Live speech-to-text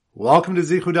Welcome to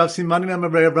Zichud Daf Simanim. I'm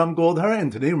Rabbi Avram Goldhar,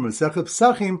 and today we're Masechet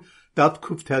Pesachim, Daf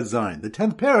Kuf Tez Zayin, the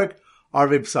 10th parak,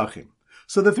 Arvei Pesachim.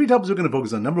 So the three topics we're going to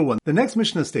focus on. Number one, the next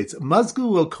Mishnah states,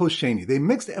 Mazgu el Kosheni. They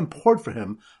mixed and poured for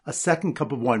him a second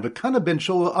cup of wine, V'kana ben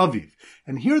Shol Aviv.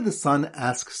 And here the son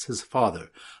asks his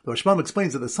father. The Rashbam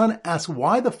explains that the son asks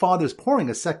why the father is pouring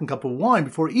a second cup of wine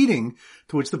before eating,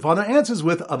 to which the father answers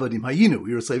with, Avadim Hayinu,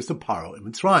 we were slaves to Paro in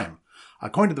Mitzrayim.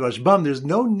 According to the Rashbam, there's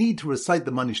no need to recite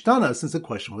the Manishtana since the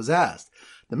question was asked.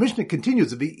 The Mishnah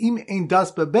continues, V'im ein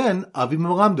das ben avi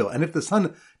melamdo, and if the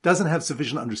son doesn't have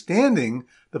sufficient understanding,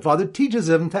 the father teaches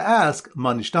him to ask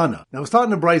Manishtana. Now it's taught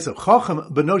in a brayso,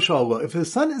 Chacham beno shalva, if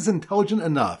his son is intelligent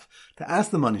enough to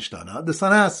ask the Manishtana, the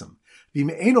son asks him.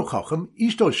 V'im eino chacham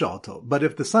ishto shalto, but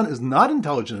if the son is not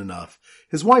intelligent enough,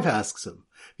 his wife asks him.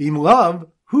 V'im lav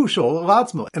hu shol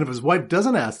alatzmo, and if his wife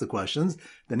doesn't ask the questions,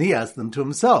 then he asks them to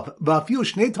himself. V'afiu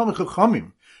shnei talmid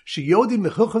chachamim sheyodim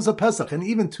mechilchos haPesach, and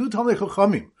even two talmid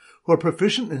chachamim who are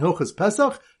proficient in Hilchos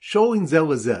Pesach, showing zel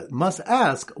lezeh, must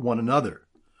ask one another.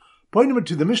 Point number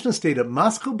two, the Mishnah stated,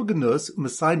 Maschil b'genus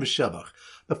Masayim b'shevach.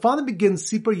 The father begins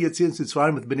Sipur Yetzias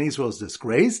Mitzrayim with Bnei Yisrael's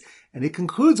disgrace, and he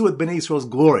concludes with Bnei Yisrael's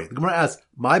glory. The Gemara asks,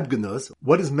 My b'genus,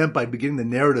 what is meant by beginning the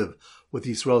narrative with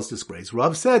Yisrael's disgrace?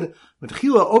 Rav said,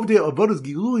 M'tchila ovdei avodos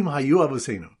gilulim hayu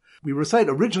avosenu. We recite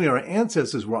originally our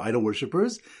ancestors were idol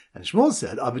worshippers, and Shmuel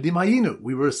said, Avadim hayinu.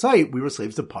 We recite we were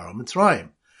slaves to Paro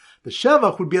Mitzrayim. The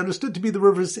Shevach would be understood to be the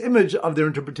reverse image of their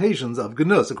interpretations of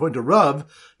Genus. According to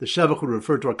Rav, the Shevach would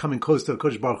refer to our coming close to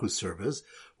Kodesh Baruch Hu's service,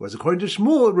 whereas according to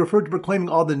Shmuel, it referred to proclaiming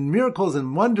all the miracles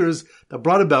and wonders that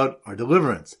brought about our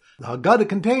deliverance. The Haggadah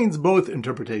contains both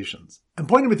interpretations. And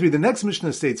point number three, the next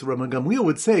Mishnah states, Rabbi Gamliel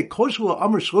would say, Koshua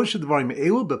Amr Shlosh Dvarim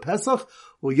Elu bePesach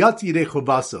U'Yat Yidei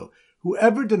Chovaso.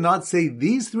 Whoever did not say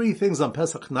these three things on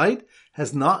Pesach night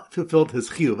has not fulfilled his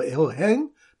chiyuv. Eloheng,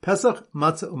 Pesach,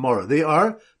 Matzah, Maror. They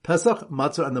are Pesach,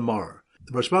 Matzah, and the Maror.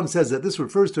 The Rashbam says that this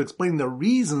refers to explain the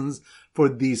reasons for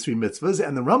these three mitzvahs,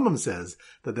 and the Rambam says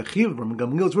that the chiyuv Rabbi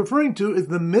Gamliel is referring to is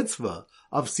the mitzvah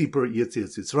of Sipur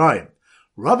Yetzias Mitzrayim.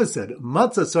 Rava said,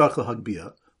 Matzah tzarach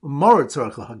l'hagbiyah, Maror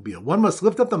tzarach l'hagbiyah. One must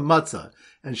lift up the matzah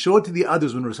and show it to the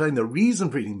others when reciting the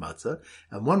reason for eating matzah,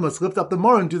 and one must lift up the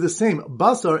maror and do the same.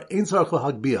 Basar ein tzarach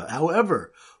l'hagbiyah.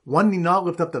 However, one need not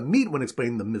lift up the meat when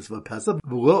explaining the mitzvah of Pesach. And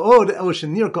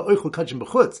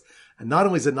not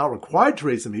only is it not required to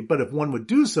raise the meat, but if one would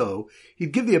do so,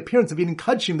 he'd give the appearance of eating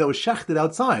kachim that was shechted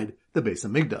outside the Beis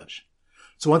HaMikdash.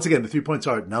 So once again, the 3 points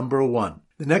are, number one,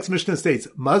 the next Mishnah states,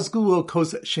 Mazgu el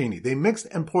kos sheni. They mixed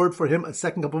and poured for him a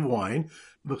second cup of wine,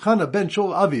 V'chana ben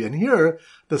shol avi. And here,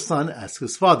 the son asks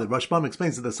his father. Rashbam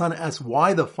explains that the son asks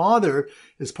why the father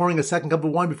is pouring a second cup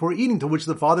of wine before eating, to which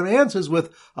the father answers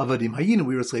with, Avadim hayinu,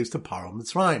 we were slaves to Paro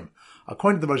Mitzrayim.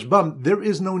 According to the Rashbam, there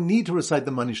is no need to recite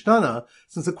the Manishtana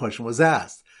since the question was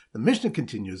asked. The Mishnah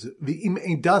continues, V'im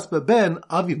ein das ben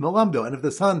aviv melamdo. And if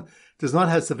the son does not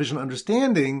have sufficient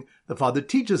understanding, the father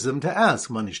teaches him to ask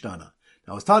Manishtana.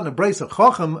 Now it's taught in a brayso,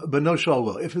 Chacham beno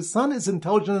shalva. If his son is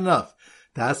intelligent enough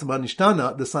to ask the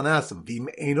Manishtana, the son asks him, V'im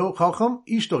eino chacham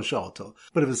ishto shalto.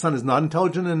 But if his son is not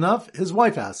intelligent enough, his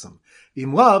wife asks him.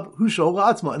 V'im lav hu shol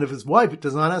la'atzma. And if his wife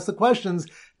does not ask the questions,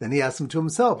 then he asks him to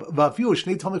himself. V'afiu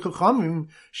shnei talmid chachamim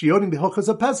sheyodim b'Hilchos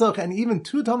haPesach, and even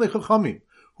two talmid chachamim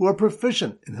who are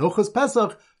proficient in Hilchos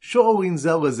Pesach, showing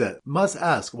zel lezeh, must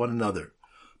ask one another.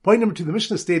 Point number two, the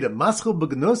Mishnah stated, Maschil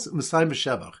b'genus Masayim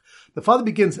b'shevach. The father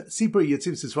begins Sipur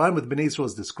Yetzias Mitzrayim with Bnei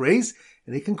Yisrael's disgrace,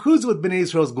 and he concludes with Bnei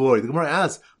Yisrael's glory. The Gemara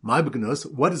asks, My b'genus,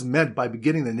 what is meant by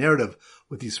beginning the narrative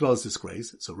with Yisrael's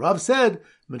disgrace? So Rav said,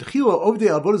 M'tchila ovdei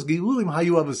avodos gilulim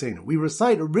hayu avosenu. We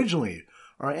recite originally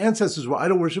our ancestors were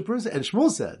idol worshippers, and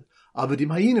Shmuel said, Avadim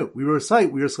hayinu. We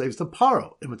recite we are slaves to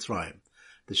Paro in Mitzrayim.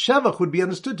 The Shevach would be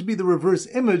understood to be the reverse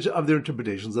image of their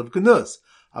interpretations of Genus.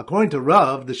 According to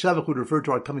Rav, the Shevach would refer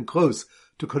to our coming close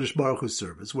to Kodesh Baruch Hu's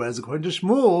service, whereas according to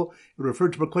Shmuel, it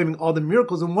referred to proclaiming all the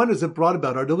miracles and wonders that brought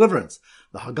about our deliverance.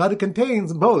 The Haggadah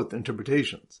contains both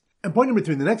interpretations. And point number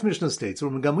three, the next Mishnah states,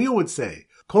 Rabbi Gamliel would say,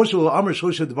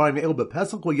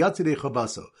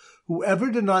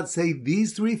 Whoever did not say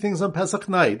these three things on Pesach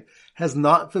night has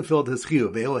not fulfilled his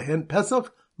chiyuv.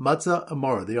 Pesach, Matzah, and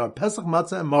Maror. They are Pesach,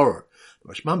 Matzah, and Maror.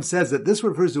 The Rashbam says that this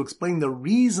refers to explain the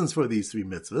reasons for these three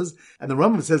mitzvahs, and the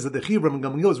Rambam says that the chiyuv Rabbi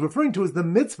Gamliel is referring to is the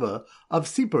mitzvah of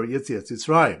Sipur Yetzias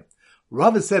Mitzrayim.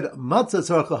 Rav said, Matzah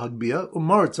tzarach l'hagbiyah,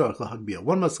 Maror tzarach l'hagbiyah.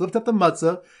 One must lift up the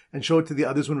matzah and show it to the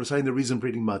others when reciting the reason for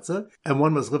eating matzah, and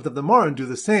one must lift up the maror and do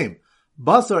the same.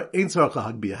 Basar ein tzarach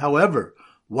l'hagbiyah. However,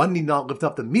 one need not lift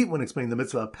up the meat when explaining the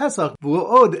mitzvah of Pesach,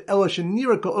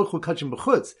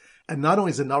 and not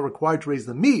only is it not required to raise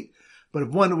the meat, But if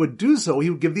one would do so, he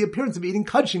would give the appearance of eating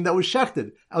kachim that was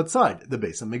shechted outside the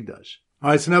Beis HaMikdash.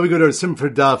 Alright, so now we go to our sim for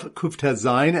Daf Kuftet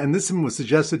Zayin, and this sim was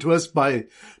suggested to us by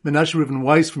Menashe Reuven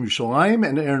Weiss from Yerushalayim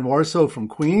and Aaron Warso from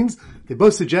Queens. They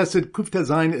both suggested Kuftet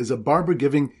Zayin is a barber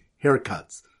giving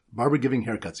haircuts.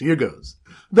 So here goes.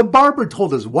 The barber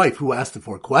told his wife, who asked the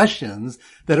 4 questions,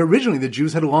 that originally the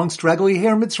Jews had long straggly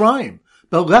hair in Mitzrayim,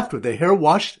 but left with their hair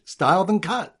washed, styled, and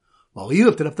cut, while he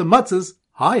lifted up the matzahs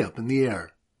high up in the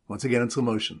air. Once again in slow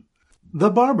motion. The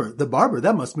barber,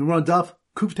 that must be on Daf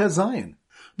Kuftet Zayin.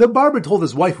 The barber told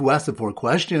his wife, who asked the 4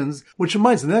 questions, which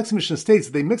reminds the next Mishnah states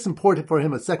that they mixed and poured for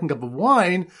him a second cup of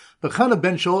wine, Bechana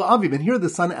ben Shol Aviv, and here the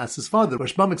son asked his father.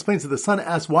 Rashbam explains that the son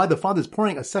asked why the father is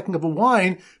pouring a second cup of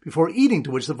wine before eating,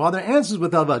 to which the father answers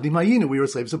with Avadim Hayinu, we were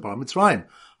slaves of Par Mitzrayim.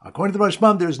 According to the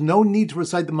Rashbam, there is no need to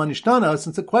recite the Manishtana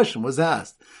since the question was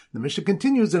asked. The Mishnah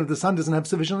continues, and if the son doesn't have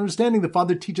sufficient understanding, the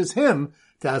father teaches him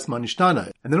to ask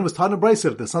Manishtana. And then it was taught in Brisa,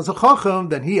 if the son's a Chacham,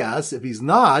 then he asks. If he's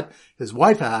not, his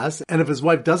wife asks. And if his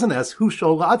wife doesn't ask, Hu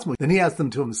Shol La'atzmu, then he asks them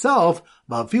to himself.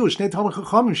 And even 2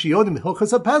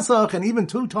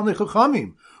 Talmidei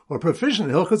Chachamim, or proficient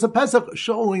in Hilchos HaPesach,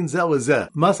 Sholin Zeh Lezeh,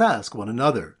 must ask one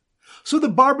another. So the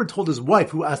barber told his wife,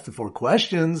 who asked the 4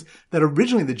 questions, that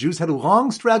originally the Jews had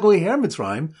long straggly hair in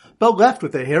Mitzrayim, but left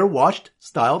with their hair washed,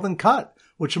 styled, and cut.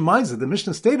 Which reminds us, the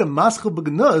Mishnah stated, Maschil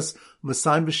B'Gnus,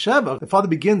 Masayim B'Sheva. The father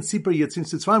begins Sipur Yetzim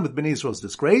Sitzrayim with Bnei Yisrael's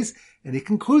disgrace, and he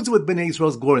concludes it with Bnei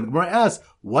Yisrael's glory. And the Gemara asks,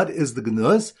 what is the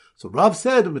Gnus? So Rav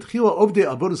said, Mitchila Ovdei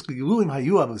Avodos Giluim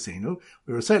Hayu Avosenu.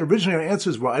 We recite originally our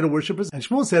answers were idol worshippers, and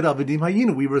Shmuel said, Avadim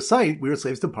Hayinu. We recite, we are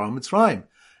slaves to Par Mitzrayim.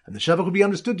 And the Shevach would be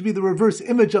understood to be the reverse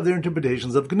image of their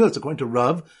interpretations of Gnus. According to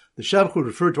Rav, the Shevach would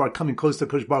refer to our coming close to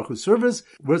Kosh Baruch Hu's service,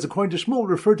 whereas according to Shmuel would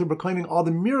refer to proclaiming all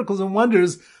the miracles and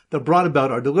wonders that brought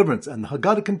about our deliverance. And the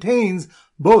Haggadah contains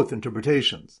both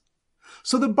interpretations.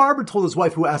 So the barber told his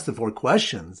wife, who asked the 4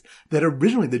 questions, that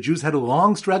originally the Jews had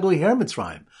long straggly hair in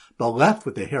Mitzrayim, but left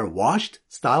with their hair washed,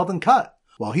 styled, and cut,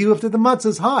 while he lifted the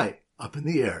matzahs high up in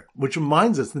the air. Which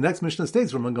reminds us, the next Mishnah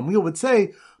states, Ramon Gamliel would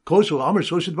say, whoever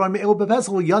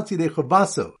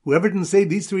didn't say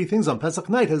these 3 things on Pesach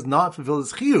night has not fulfilled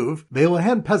his chiyuv.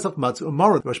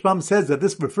 Rashbam says that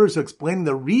this refers to explaining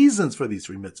the reasons for these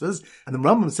 3 mitzvahs, and the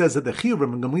Rambam says that the chiyuv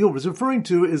Ramon Gamliel was referring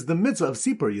to is the mitzvah of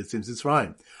Sipur Yetzim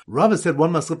Sitzrayim. Rava said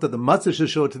one must lift up the matzah to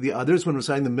show it to the others when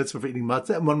reciting the mitzvah for eating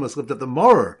matzah, and one must lift up the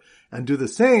maror and do the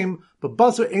same, but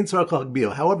basar ain't tzarach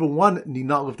l'hagbio. However, one need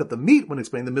not lift up the meat when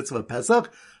explaining the mitzvah of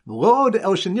Pesach, and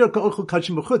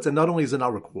not only is it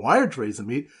not required to raise the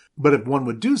meat, but if one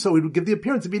would do so, it would give the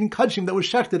appearance of eating kachim that was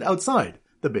shechted outside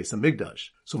the Beis HaMikdash.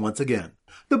 So once again,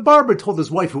 the barber told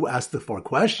his wife, who asked the 4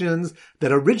 questions,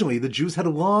 that originally the Jews had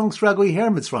long straggly hair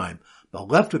in Mitzrayim, but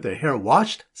left with their hair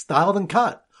washed, styled, and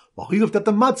cut, while he lifted up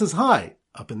the matzahs high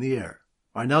up in the air.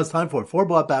 Alright, now it's time for 4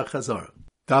 B'lat Ba'ach Chazara.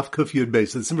 Daf Kuf Yud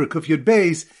Beis. The symbol Kuf Yud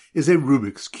Beis is a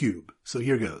Rubik's Cube. So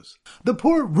here goes. The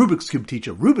poor Rubik's Cube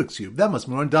teacher, Rubik's Cube, that must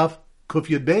be on Daf Kuf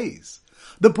Yud Beis.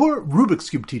 The poor Rubik's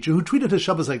Cube teacher who treated his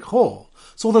Shabbos like chol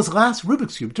sold his last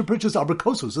Rubik's Cube to purchase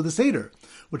abrikosos of the Seder,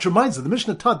 which reminds us the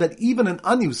Mishnah taught that even an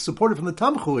ani supported from the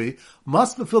Tamchui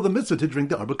must fulfill the mitzvah to drink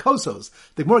the abrikosos.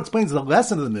 The Gemara explains the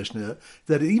lesson of the Mishnah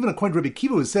that even according to Rabbi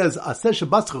Kiva, who says, Aseh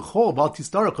Shabbos chol val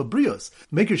tistarach habrios,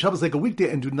 make your Shabbos like a weekday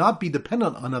and do not be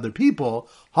dependent on other people,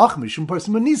 hach mishum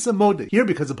parsimonisa mode. Here,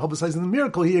 because of publicizing the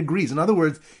miracle, he agrees. In other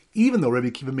words, even though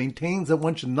Rabbi Kiva maintains that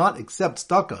one should not accept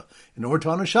tzedakah in order to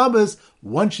honor Shabbos,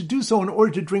 one should do so in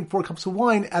order to drink 4 cups of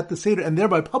wine at the Seder and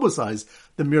thereby publicize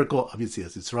the miracle of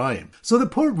Yetzias Yisraelim. So the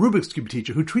poor Rubik's Cube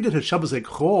teacher who treated his Shabbos like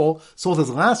chol sold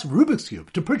his last Rubik's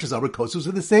Cube to purchase abrikosos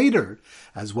of the Seder,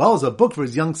 as well as a book for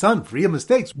his young son, free of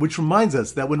mistakes, which reminds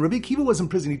us that when Rabbi Kiva was in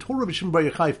prison, he told Rabbi Shimon Bar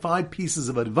Yochai 5 pieces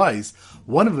of advice,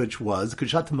 one of which was, when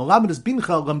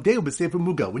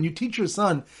you teach your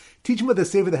son, teach him with a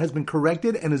sefer that has been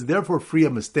corrected and is therefore free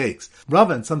of mistakes.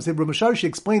 Rava and some say Rav Masharishi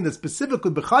explained that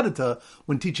specifically b'chadata,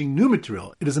 when teaching new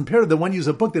material, it is imperative that one use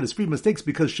a book that is free of mistakes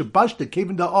because shabashta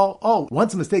kevin da all.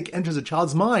 Once a mistake enters a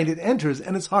child's mind, it enters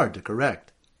and it's hard to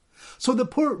correct. So the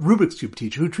poor Rubik's Cube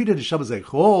teacher who treated his Shabbos like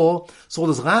chol sold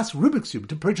his last Rubik's Cube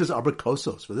to purchase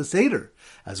abrikosos for the Seder,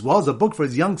 as well as a book for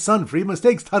his young son, free of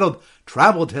mistakes, titled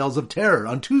Travel Tales of Terror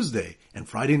on Tuesday and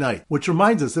Friday night, which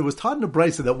reminds us it was taught in a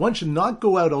brisa that one should not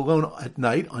go out alone at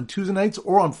night on Tuesday nights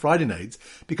or on Friday nights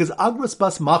because Agras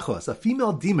Bas Machos, a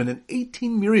female demon, and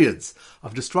 18 myriads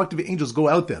of destructive angels go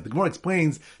out there. The Gemara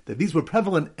explains that these were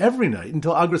prevalent every night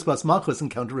until Agras Bas Machos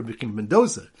encountered Rabbi Kim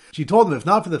Mendoza. She told him, if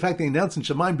not for the fact they announced in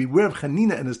Shamayim, beware of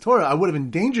Chanina and his Torah, I would have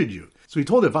endangered you. So he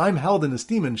told her, if I'm held in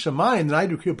esteem in Shamayim, then I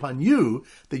decree upon you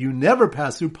that you never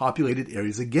pass through populated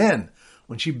areas again.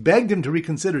 When she begged him to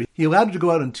reconsider, he allowed her to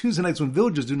go out on Tuesday nights when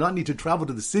villagers do not need to travel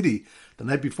to the city the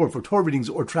night before for Torah readings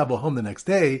or travel home the next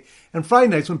day, and Friday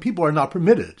nights when people are not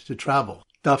permitted to travel.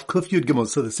 Daf Kuf Yud Gimel.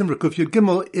 So the Simra Kuf Yud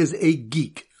Gimel is a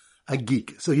geek. A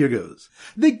geek. So here goes.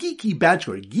 The geeky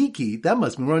bachelor. Geeky, that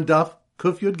must be more on Daf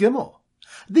Kuf Yud Gimel.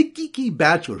 The geeky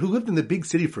bachelor who lived in the big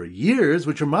city for years,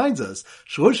 which reminds us,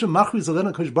 there are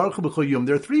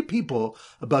 3 people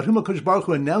about whom HaKadosh Baruch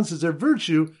Hu announces their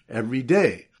virtue every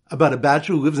day. About a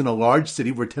bachelor who lives in a large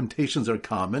city where temptations are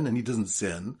common and he doesn't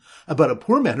sin, about a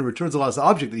poor man who returns a lost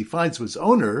object that he finds to his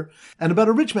owner, and about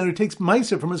a rich man who takes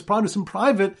meiser from his produce in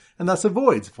private and thus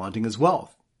avoids flaunting his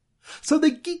wealth. So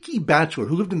the geeky bachelor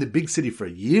who lived in the big city for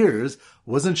years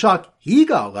wasn't shocked he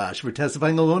got lashed for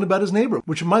testifying alone about his neighbor,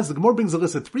 which reminds the Gemara brings a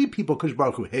list of 3 people Kadosh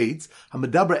Baruch Hu hates,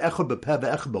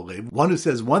 one who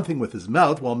says one thing with his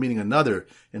mouth while meaning another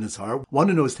in his heart, one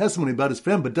who knows testimony about his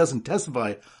friend but doesn't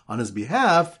testify on his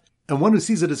behalf, and one who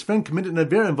sees that his friend committed an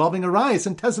affair involving a rayas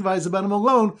and testifies about him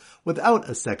alone without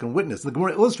a second witness. The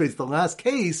Gemara illustrates the last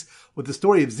case with the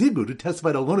story of Zigud, who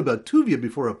testified alone about Tuvia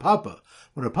before her papa.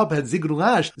 When her papa had Zigud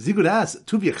lashed, Zigud asked,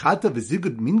 Tuvia chata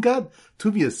v'Zigud mingad?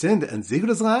 Tuvia sinned and Zigud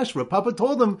is lashed? Her papa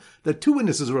told him that 2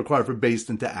 witnesses are required for Beis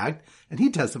Din to act, and he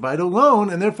testified alone,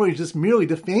 and therefore he's just merely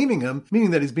defaming him,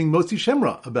 meaning that he's being Motzi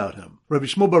Shemra about him. Rabbi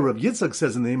Shmuel bar Rav Yitzchak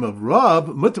says in the name of Rav,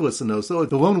 Mutalas Anoso,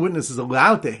 the lone witness is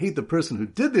allowed to hate the person who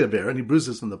did the affair, and he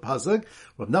bruises from the pasuk.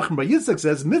 Rav Nachman bar Yitzchak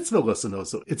says, Mitzvah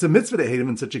Lasanoso. It's a mitzvah to hate him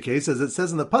in such a case, as it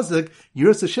says in the pasuk,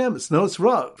 Yiras Hashem, Snos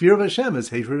Ra. Fear of Hashem is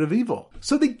hatred of evil.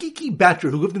 So the geeky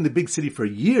bachelor who lived in the big city for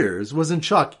years was in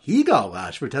shock he got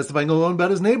lashed for testifying alone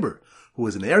about his neighbor, who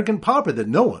was an arrogant pauper that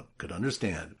no one could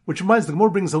understand. Which reminds, the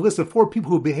Gemara brings a list of 4 people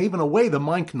who behave in a way the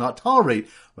mind cannot tolerate.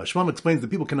 Rashbam explains that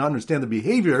people cannot understand the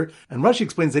behavior, and Rashi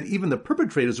explains that even the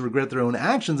perpetrators regret their own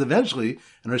actions eventually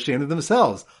and are ashamed of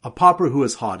themselves. A pauper who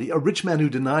is haughty, a rich man who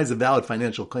denies a valid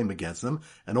financial claim against them,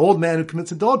 an old man who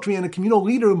commits adultery, and a communal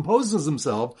leader who imposes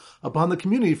himself upon the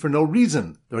community for no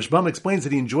reason. The Rashbam explains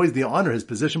that he enjoys the honor his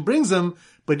position brings him,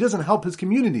 but he doesn't help his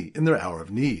community in their hour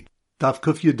of need. Daf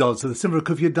Kuf Yud Daled. So the Simra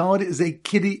Kuf Yud Daled is a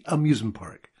kiddie amusement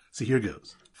park. So here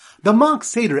goes. The mock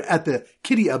Seder at the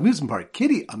kiddie amusement park.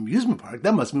 Kiddie amusement park?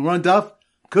 That must be on Daf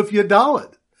Kuf Yud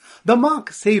Daled. The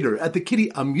mock Seder at the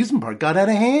kiddie amusement park got out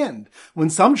of hand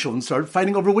when some children started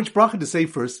fighting over which bracha to say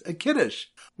first at Kiddush.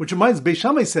 Which reminds, Beis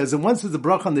Shammai says that one says the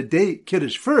bracha on the day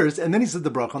Kiddush first, and then he says the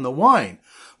bracha on the wine.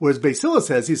 Whereas Beis Hillel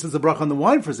says he says the bracha on the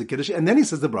wine first at Kiddush, and then he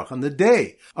says the bracha on the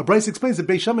day. A Bryce explains that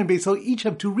Beis Shammai and Beis Hillel each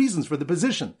have 2 reasons for the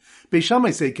position. Beis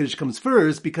Shammai say Kiddush comes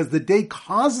first because the day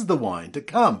causes the wine to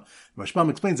come. Rashbam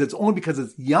explains that it's only because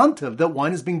it's Yantav that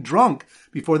wine is being drunk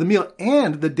before the meal,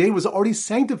 and the day was already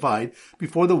sanctified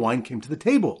before the wine came to the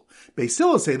table. Beis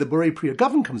Hillel say the Borei Pri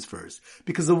Hagafen comes first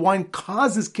because the wine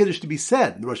causes Kiddush to be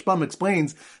said. The Rashbam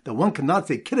explains that one cannot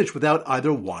say Kiddush without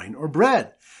either wine or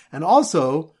bread. And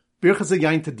also, Birchas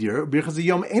Yain Tadir, Birchas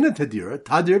Yom Ena Tadir,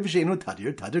 Tadir V'Sheinu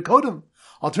Tadir, Tadir Kodem.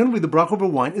 Alternatively, the bracha over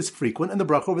wine is frequent and the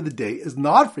bracha over the day is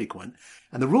not frequent.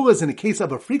 And the rule is in a case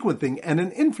of a frequent thing and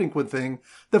an infrequent thing,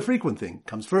 the frequent thing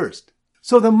comes first.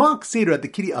 So the mock Seder at the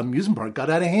kiddie amusement park got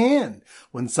out of hand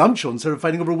when some children started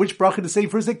fighting over which bracha to say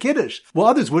first at Kiddush, while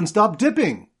others wouldn't stop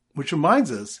dipping. Which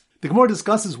reminds us, the Gemara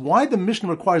discusses why the Mishnah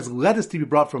requires lettuce to be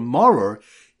brought from Maror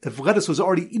if lettuce was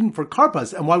already eaten for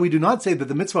karpas, and why we do not say that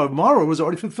the mitzvah of Maror was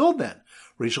already fulfilled then.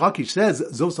 Reish Lakish says,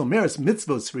 Zos Omeres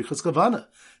mitzvos srichas kavana.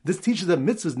 This teaches that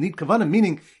mitzvahs need kavana,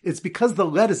 meaning it's because the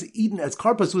lettuce eaten as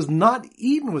karpas was not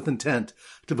eaten with intent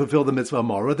to fulfill the mitzvah of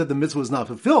Maror that the mitzvah was not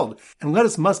fulfilled, and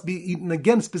lettuce must be eaten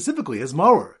again specifically as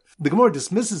Maror. The Gemara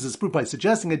dismisses this proof by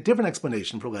suggesting a different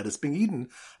explanation for lettuce being eaten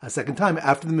a second time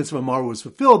after the mitzvah of Maror was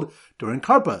fulfilled during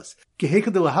karpas,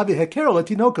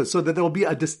 so that there will be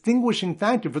a distinguishing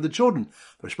factor for the children.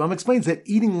 The Rashbam explains that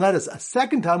eating lettuce a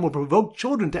second time will provoke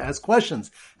children to ask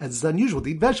questions, as it's unusual to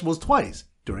eat vegetables twice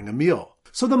during a meal.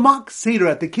 So the mock Seder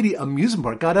at the kiddie amusement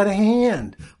park got out of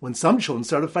hand when some children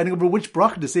started fighting over which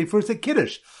bracha to say first at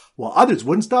Kiddush, while others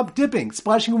wouldn't stop dipping,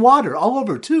 splashing water all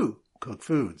over too. Cooked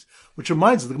foods. Which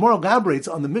reminds us, the Gemara elaborates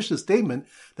on the Mishnah statement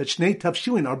that Shnei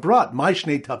Tafshilin are brought. My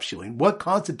Shnei Tafshilin, what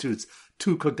constitutes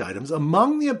 2 cooked items?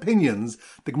 Among the opinions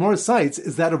the Gemara cites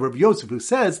is that of Rav Yosef, who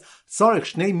says,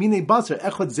 Sarich Shnei Minei Basar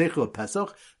Echad Zeichel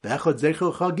Pesach, Ve'echad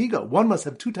Zeichel Chagiga. One must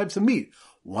have 2 types of meat.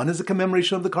 One is a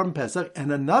commemoration of the Karban Pesach,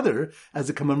 and another as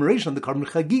a commemoration of the Karban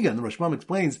Chagiga. And the Rashbam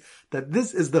explains that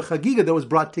this is the Chagiga that was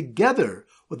brought together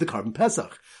with the Karban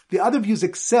Pesach. The other views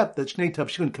accept that Shnei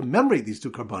Tafshilin commemorate these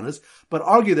 2 karbanos, but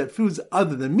argue that foods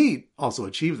other than meat also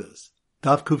achieve this.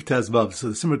 Daf Kuf Tez Vav. So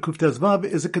the Simmer Kuf Tez Vav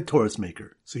is a Ketoris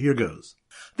maker. So here goes.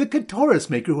 The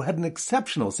Ketoris maker, who had an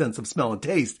exceptional sense of smell and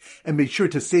taste and made sure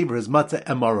to savor his matzah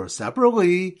and maror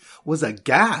separately, was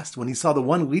aghast when he saw the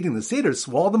one leading the Seder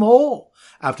swallow them whole,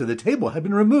 after the table had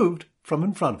been removed from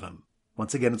in front of him.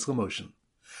 Once again in slow motion.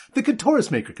 The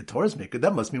Ketoris maker,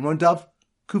 that must mean we're on Daf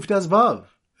Kuf Tez Vav.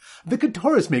 The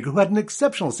Ketoris maker, who had an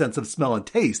exceptional sense of smell and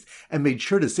taste and made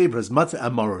sure to savor his matzah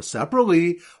and maror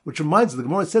separately, which reminds us, the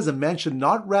Gemara says a man should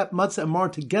not wrap matzah and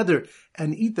maror together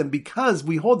and eat them because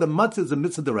we hold that matzah is a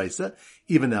mitzvah d'oraisa,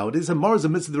 even nowadays, and maror is a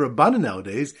mitzvah d'rabbanan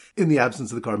nowadays, in the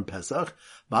absence of the Karban Pesach.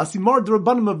 Masi maror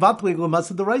d'rabbanan mevatling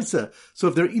l'matzah d'oraisa. So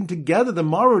if they're eaten together, the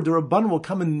maror d'rabbanan will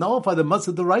come and nullify the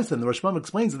matzah d'oraisa. And the Rashbam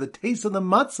explains that the taste of the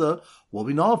matzah will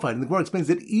be nullified. And the Gemara explains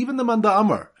that even the Manda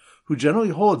Amar, who generally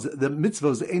holds that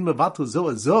mitzvahs ein mevatel zo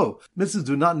as zo, mitzvahs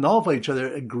do not nullify each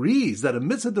other, agrees that a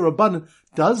mitzvah d'rabbanan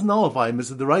does nullify a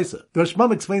mitzvah d'oraisa. The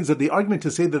Rashbam explains that the argument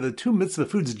to say that the two mitzvah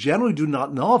foods generally do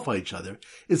not nullify each other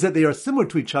is that they are similar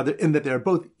to each other in that they are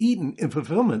both eaten in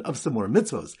fulfillment of similar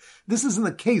mitzvahs. This isn't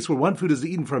the case where one food is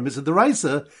eaten for a mitzvah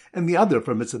d'oraisa and the other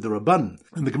for a mitzvah d'rabbanan.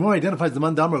 And the Gemara identifies the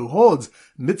Mandamar who holds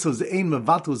mitzvahs ein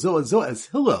mevatel zo as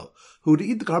Hillel, who would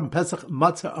eat the Karban Pesach,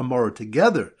 matzah, and maror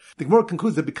together. The Gemara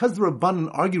concludes that because the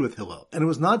Rabbanan argued with Hillel, and it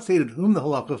was not stated whom the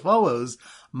halacha follows,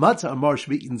 matzah and maror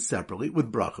should be eaten separately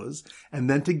with brachos, and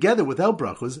then together without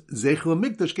brachos, zeichel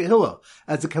mikdash kehillel,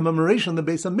 as a commemoration of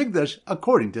the Beis HaMikdash,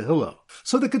 according to Hillel.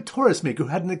 So the Ketoris maker, who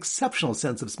had an exceptional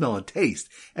sense of smell and taste,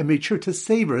 and made sure to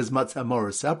savor his matzah and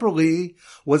maror separately,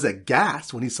 was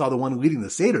aghast when he saw the one leading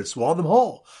the Seder swallow them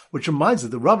whole, which reminds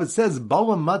us, the Rav says,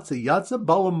 bala matzah yatza,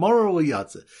 bala maror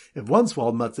yatza. If one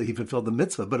swallowed matzah, he fulfilled the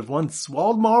mitzvah, but if one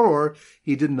swallowed maror,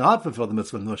 he did not fulfill the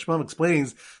mitzvah. And the Rashbam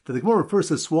explains that the Gemara refers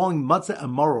to swallowing matzah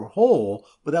and maror whole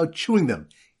without chewing them.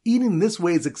 Eating this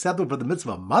way is acceptable for the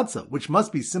mitzvah of matzah, which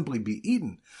must be simply be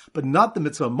eaten, but not the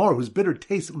mitzvah of maror, whose bitter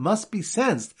taste must be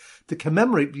sensed to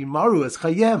commemorate Vimaru as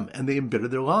chayem, and they embitter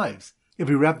their lives. If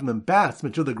we wrap them in bats,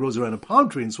 material that grows around a palm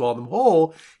tree, and swallow them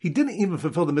whole, he didn't even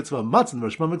fulfill the mitzvah of matzah. And the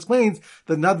Rashbam explains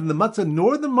that neither the matzah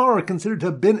nor the maror are considered to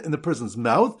have been in the person's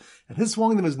mouth, and his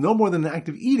swallowing them is no more than an act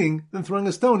of eating than throwing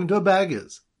a stone into a bag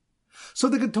is. So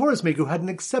the Ketoris maker, who had an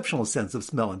exceptional sense of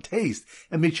smell and taste,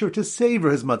 and made sure to savor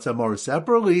his matzah and maror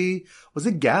separately, was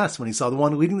aghast when he saw the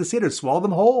one leading the Seder swallow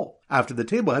them whole, after the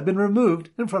table had been removed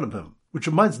in front of him. Which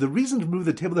reminds, the reason to remove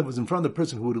the table that was in front of the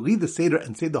person who would lead the Seder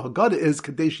and say the Haggadah is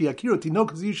Kadeshi Akiru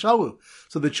Tinokas Yishalu,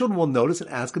 so the children will notice and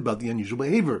ask about the unusual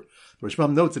behavior. The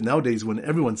Rashbam notes that nowadays when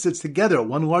everyone sits together at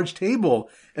one large table,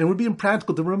 and it would be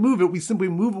impractical to remove it, we simply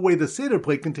move away the Seder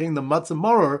plate containing the matzah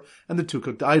maror and the two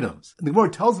cooked items. And the Gemara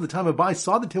tells at the time Abai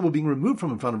saw the table being removed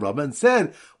from in front of Rabbah and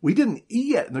said, we didn't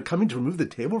eat yet, and they're coming to remove the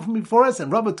table from before us. And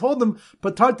Rabbah told them,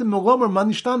 Patartim Melomer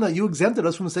Manishtana, you exempted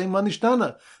us from saying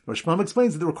Manishtana. The Rashbam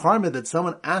explains that the requirement that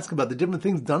someone ask about the different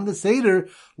things done in the Seder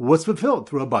was fulfilled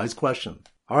through Abai's question.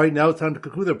 Alright, now it's time to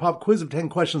conclude our pop quiz of 10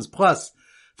 questions plus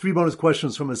 3 bonus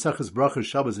questions from Maseches Brachos,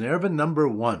 Shabbos, and Erevin. Number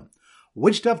 1.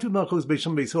 Which daf tu malchus Beis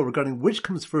Shem Beis Hillel regarding which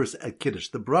comes first at Kiddush,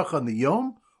 the bracha on the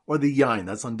Yom or the Yain?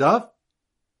 That's on daf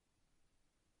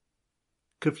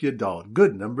Kuf Yadal.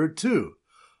 Good. Number 2.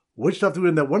 Which daf tu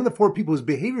learn that one of the 4 people whose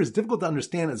behavior is difficult to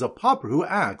understand is a pauper who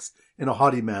acts in a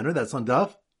haughty manner? That's on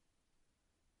daf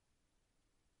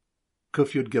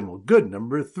Kuf Yud Gimel. Good.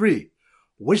 Number 3.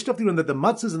 Which daf tu learn that the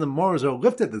matzahs and the marors are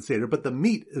lifted at the Seder, but the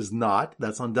meat is not?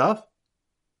 That's on daf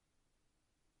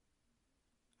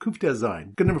Kuf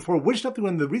Tezayin. Good. Number 4. Which daf tu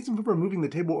learn the reason for removing the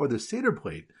table or the Seder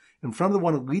plate in front of the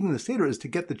one leading the Seder is to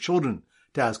get the children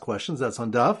to ask questions? That's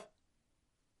on daf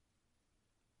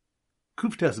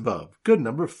Kuf Tezvav. Good.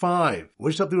 Number 5.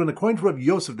 Which daf tu learn according to Rav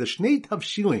Yosef, the Shnei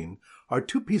Tavshilin are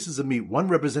 2 pieces of meat, one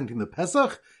representing the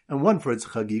Pesach and one for its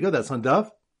Chagiga? That's on daf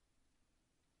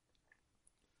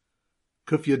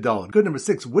Kuf Yadal. Good. Number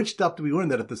 6. Which daf do we learn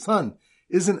that if the son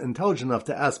isn't intelligent enough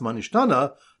to ask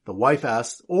Manishtana, the wife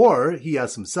asks, or he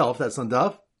asks himself? That's on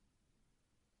daf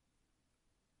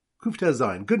Kuf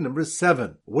Tezayin. Good. Number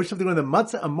 7. Which daf do we learn that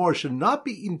matzah and maror should not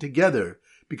be eaten together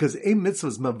because a mitzvah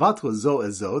is mevatla zo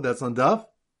as zo? That's on daf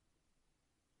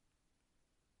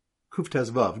Kuf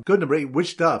Tezvav. Good. Number 8.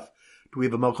 Which daf do we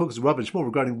have a Malchokes Rav and Shmuel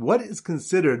regarding what is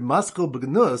considered maskil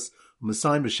b'gnus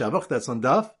Masayim b'shavach? That's on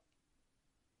daf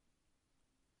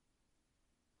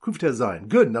Kuf Tezayin.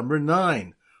 Good. Number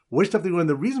 9. Which daf do we learn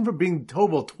the reason for being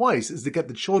tovel twice is to get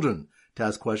the children to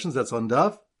ask questions? That's on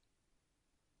daf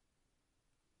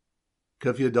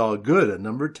Kuf Yadal. Good. And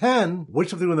number 10.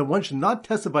 Which daf do we learn that one should not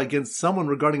testify against someone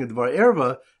regarding a Dvar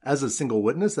Erva as a single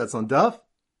witness? That's on daf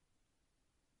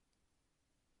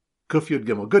Kuf Yud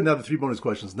Gimel. Good. Now the 3 bonus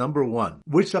questions. Number 1.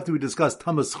 Which daf do we discuss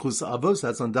Tamas Chus Avos?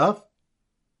 That's on daf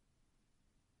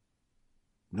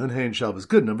Nun Hey and Shav is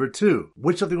good. Number 2.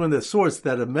 Which daf do we learn the source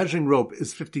that a measuring rope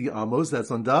is 50 amos?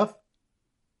 That's on daf.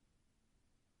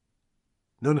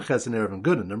 Nun Ches and Erev and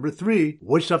good. And number 3.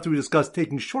 Which daf do we discuss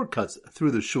taking shortcuts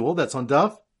through the shul? That's on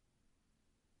daf.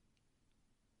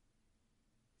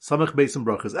 Samach Beis and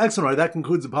Brachas. Excellent. All right, that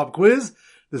concludes the pop quiz.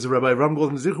 This is Rabbi Ram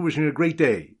Goldman Zichu wishing you a great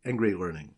day and great learning.